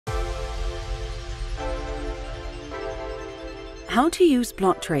How to use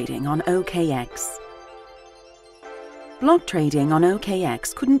block trading on OKX. Block trading on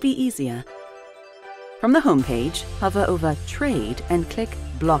OKX couldn't be easier. From the homepage, hover over Trade and click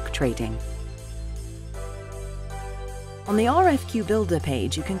Block Trading. On the RFQ Builder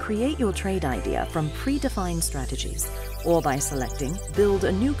page, you can create your trade idea from predefined strategies or by selecting Build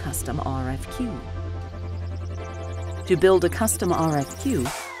a new custom RFQ. To build a custom RFQ,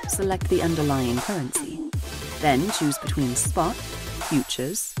 select the underlying currency. Then choose between spot,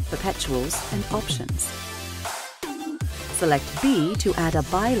 futures, perpetuals, and options. Select B to add a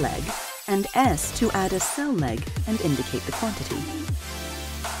buy leg and S to add a sell leg and indicate the quantity.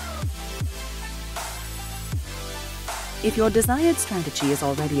 If your desired strategy is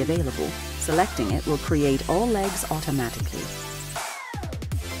already available, selecting it will create all legs automatically.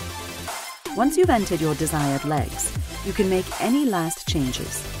 Once you've entered your desired legs, you can make any last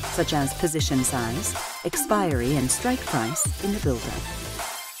changes, such as position size, expiry, and strike price in the builder.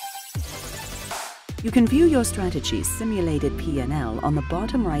 You can view your strategy's simulated P&L on the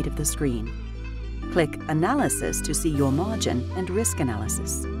bottom right of the screen. Click Analysis to see your margin and risk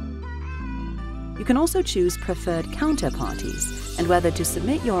analysis. You can also choose preferred counterparties and whether to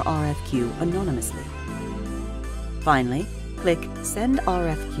submit your RFQ anonymously. Finally, click Send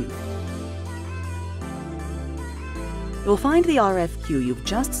RFQ. You'll find the RFQ you've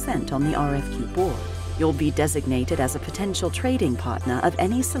just sent on the RFQ board. You'll be designated as a potential trading partner of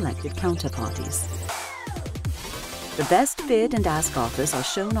any selected counterparties. The best bid and ask offers are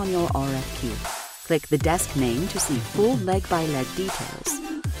shown on your RFQ. Click the desk name to see full leg-by-leg details,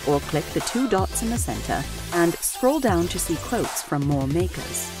 or click the two dots in the center and scroll down to see quotes from more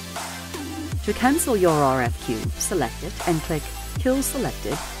makers. To cancel your RFQ, select it and click Kill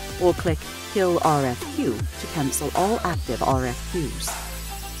Selected, or click Kill RFQ to cancel all active RFQs.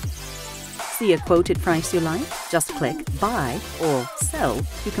 See a quoted price you like? Just click Buy or Sell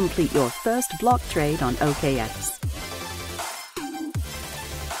to complete your first block trade on OKX.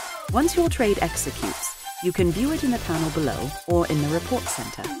 Once your trade executes, you can view it in the panel below or in the report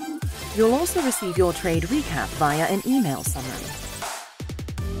center. You'll also receive your trade recap via an email summary.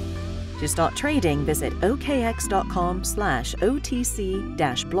 To start trading, visit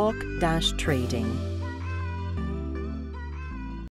okx.com/OTC-block-trading.